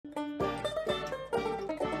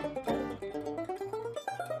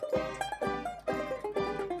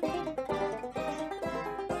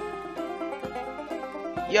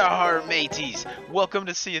Yar mateys, welcome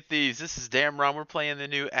to Sea of Thieves. This is Damron. We're playing the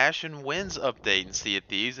new Ashen Winds update in Sea of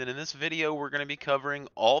Thieves, and in this video we're going to be covering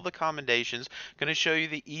all the commendations. Going to show you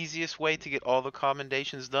the easiest way to get all the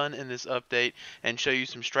commendations done in this update and show you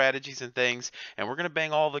some strategies and things, and we're going to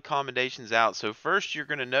bang all the commendations out. So first you're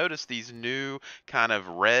going to notice these new kind of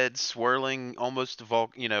red swirling almost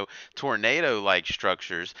tornado like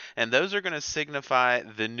structures, and those are going to signify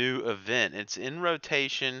the new event. It's in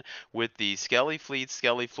rotation with the Skelly Fleet,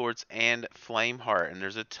 Skelly Florts, and Flameheart. And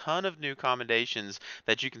there's a ton of new commendations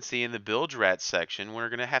that you can see in the Bilge Rat section. We're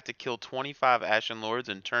going to have to kill 25 Ashen Lords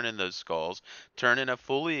and turn in those skulls, turn in a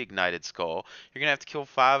fully ignited skull. You're going to have to kill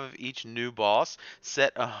 5 of each new boss,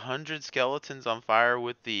 set 100 skeletons on fire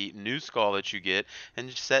with the new skull that you get,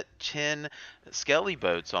 and set 10 Skelly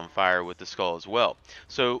boats on fire with the skull as well.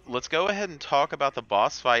 So let's go ahead and talk about the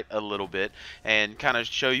boss fight a little bit and kind of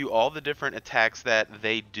show you all the different attacks that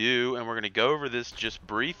they do, and we're going to go over this just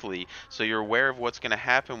briefly so you're aware of what's going to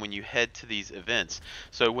happen when you head to these events.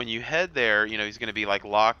 So when you head there, he's going to be like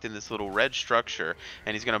locked in this little red structure,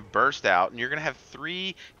 and he's going to burst out, and you're going to have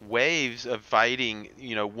 3 waves of fighting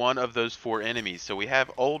one of those 4 enemies. So we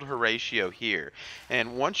have old Horatio here,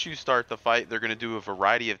 and once you start the fight, they're going to do a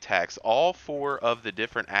variety of attacks. All 4 of the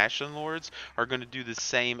different Ashen Lords are going to do the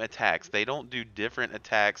same attacks. They don't do different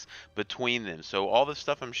attacks between them. So all the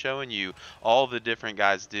stuff I'm showing you, all the different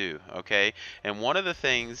guys do, okay? And one of the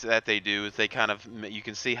things that they do is they kind of, you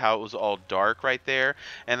can see how it was all dark right there,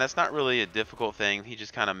 and that's not really a difficult thing. He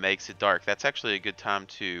just kind of makes it dark. That's actually a good time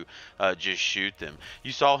to just shoot them.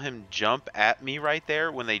 You saw him jump at me right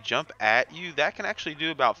there. When they jump at you, that can actually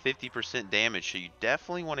do about 50% damage, so you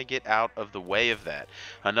definitely want to get out of the way of that.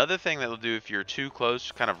 Another thing that they'll do if you're too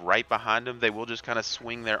close, kind of right behind them, they will just kind of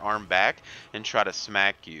swing their arm back and try to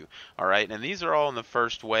smack you. Alright, and these are all in the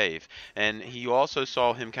first wave. And you also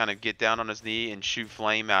saw him kind of get down on his knee and shoot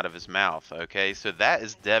flame out of his mouth. Okay, so that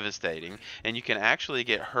is devastating, and you can actually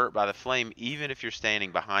get hurt by the flame even if you're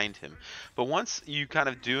standing behind him. But once you kind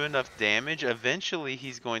of do enough damage, eventually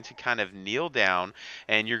he's going to kind of kneel down,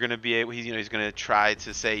 and you're going to be able, he's going to try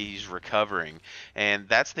to say he's recovering, and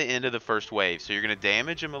that's the end of the first wave. So you're going to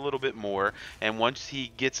damage him a little bit more, and once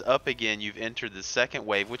he gets up again, you've entered the second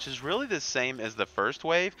wave, which is really the same as the first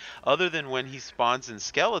wave, other than when he spawns in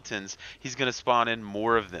skeletons, he's going to spawn in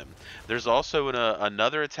more of them. There's also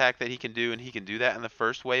another attack that he can do, and he can do that in the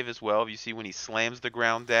first wave as well. You see when he slams the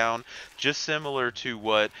ground down, just similar to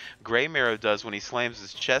what Grey Marrow does when he slams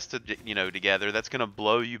his chest together. That's going to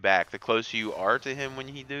blow you back. The closer you are to him when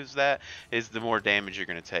he does that, is the more damage you're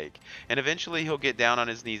going to take. And eventually he'll get down on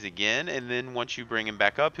his knees again, and then once you bring him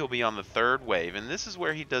back up, he'll be on the third wave. And this is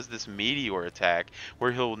where he does this meteor attack,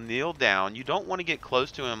 where he'll kneel down. You don't want to get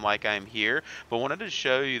close to him like I'm here, but wanted to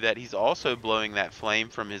show you that he's also blowing that flame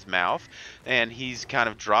from his mouth, and he's kind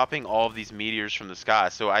of dropping all of these meteors from the sky.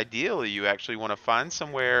 So ideally you actually want to find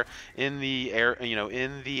somewhere in the air,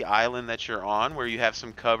 in the island that you're on, where you have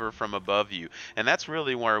some cover from above you, and that's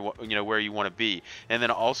really where where you want to be. And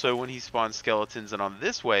then also when he spawns skeletons, and on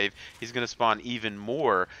this wave he's going to spawn even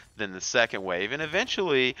more than the second wave, and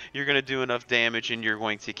eventually you're going to do enough damage and you're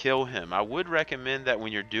going to kill him. I would recommend that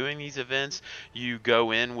when you're doing these events, you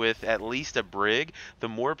go in with at least a brig. The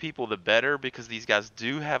more people the better, because these guys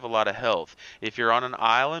do have a lot of health. If you're on an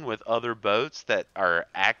island with other boats that are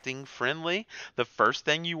acting friendly, the first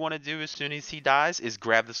thing you want to do as soon as he dies is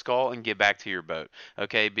grab the skull and get back to your boat,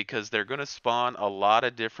 okay? Because they're going to spawn a lot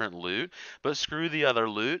of different loot, but screw the other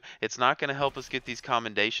loot. It's not going to help us get these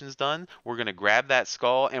commendations done. We're going to grab that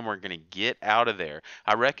skull and we're going to get out of there.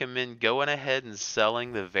 I recommend going ahead and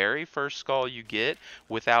selling the very first skull you get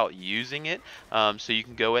without using it, so you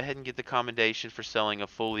can go ahead and get the commendation for selling a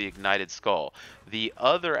fully ignited skull. The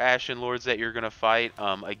other Ashen Lords that you're going to fight,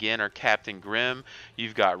 again, are Captain Grimm,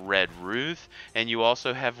 you've got Red Ruth, and you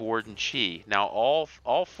also have Warden Chi. Now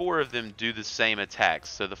all 4 of them do the same attacks,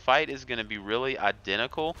 so the fight is going to be really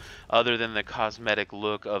identical, other than the cosmetic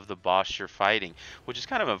look of the boss you're fighting, which is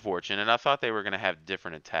kind of unfortunate, and I thought they were going to have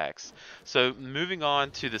different attacks. So moving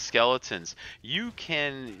on to the skeletons, you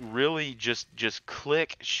can really just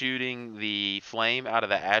click shooting the flame out of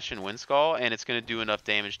the Ashen Wind Skull, and it's going to do enough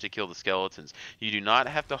damage to kill the skeletons. You do not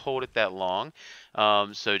have to hold it that long,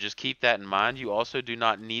 so just keep that in mind. You also do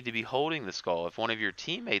not need to be holding the skull. If one of your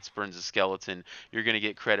teammates burns a skeleton, you're going to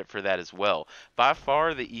get credit for that as well. By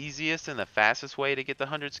far the easiest and the fastest way to get the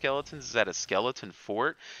 100 skeletons is at a skeleton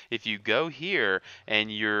fort. If you go here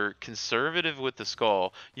and you're conservative with the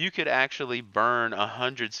skull, you could actually burn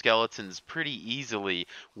 100 skeletons pretty easily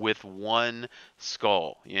with one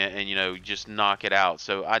skull, and just knock it out.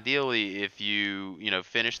 So ideally, if you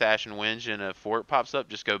finish the Ashen Winds and a fort pops up,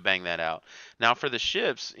 just go bang that out. Now for the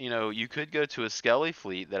ships, you know, you could go to a Skelly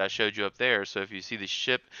fleet that I showed you up there. So if you see the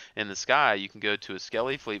ship in the sky, you can go to a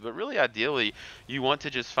Skelly fleet. But really, ideally, you want to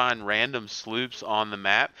just find random sloops on the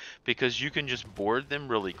map because you can just board them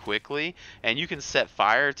really quickly and you can set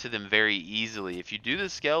fire to them very easily. If you do the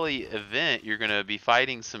Skelly event, you're going to be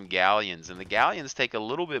fighting some galleons, and the galleons take a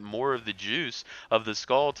little bit more of the juice of the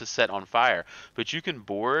skull to set on fire. But you can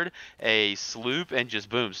board a sloop and just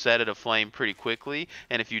boom, set it aflame pretty quickly.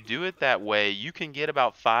 And if you do it that way, you can get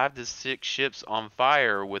about 5 to 6 ships on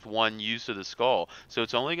fire with one use of the skull. So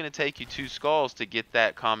it's only going to take you 2 skulls to get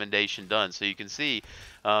that commendation done. So you can see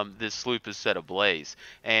this sloop is set ablaze.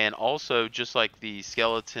 And also, just like the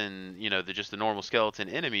skeleton, you know, just the normal skeleton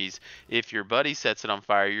enemies, if your buddy sets it on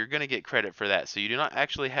fire, you're going to get credit for that. So you do not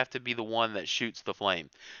actually have to be the one that shoots the flame.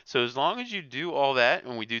 So as long as you do all that,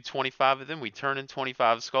 and we do 25 of them, we turn in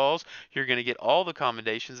 25 skulls, you're going to get all the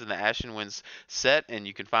commendations in the Ashen Winds set, and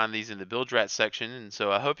you can find these in the Build Rat section. And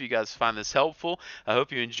so I hope you guys find this helpful. I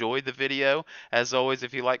hope you enjoyed the video. As always,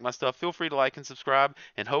 if you like my stuff, feel free to like and subscribe,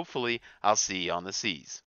 and hopefully I'll see you on the seas.